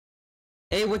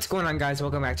Hey, what's going on, guys?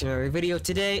 Welcome back to another video.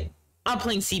 Today I'm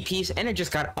playing CPs and it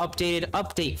just got updated.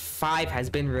 Update 5 has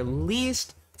been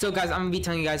released. So guys, I'm gonna be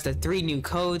telling you guys the 3 new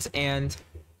codes, and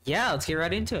yeah, let's get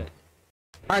right into it.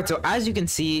 Alright, so as you can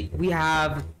see, we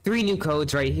have 3 new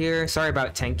codes right here. Sorry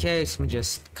about 10k, so let me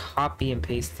just copy and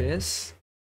paste this,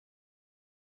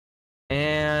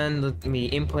 and let me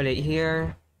input it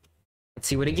here. Let's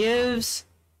see what it gives.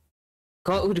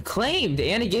 Code claimed,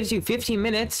 and it gives you 15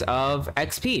 minutes of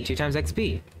XP, 2 times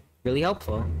XP. Really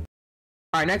helpful.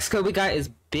 Alright, next code we got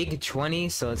is Big 20,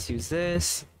 so let's use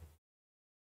this.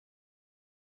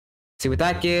 See what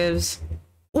that gives.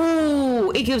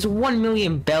 Ooh, it gives 1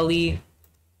 million belly.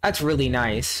 That's really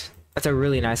nice. That's a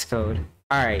really nice code.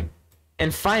 Alright,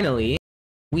 and finally,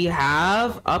 we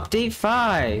have Update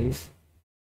 5.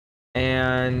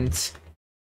 And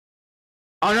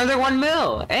another 1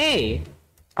 mil. Hey!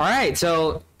 Alright,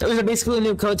 so those are basically the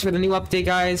new codes for the new update,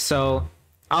 guys. So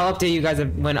I'll update you guys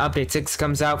when update 6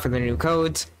 comes out for the new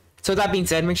codes. So with that being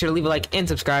said, make sure to leave a like and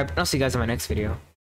subscribe, and I'll see you guys in my next video.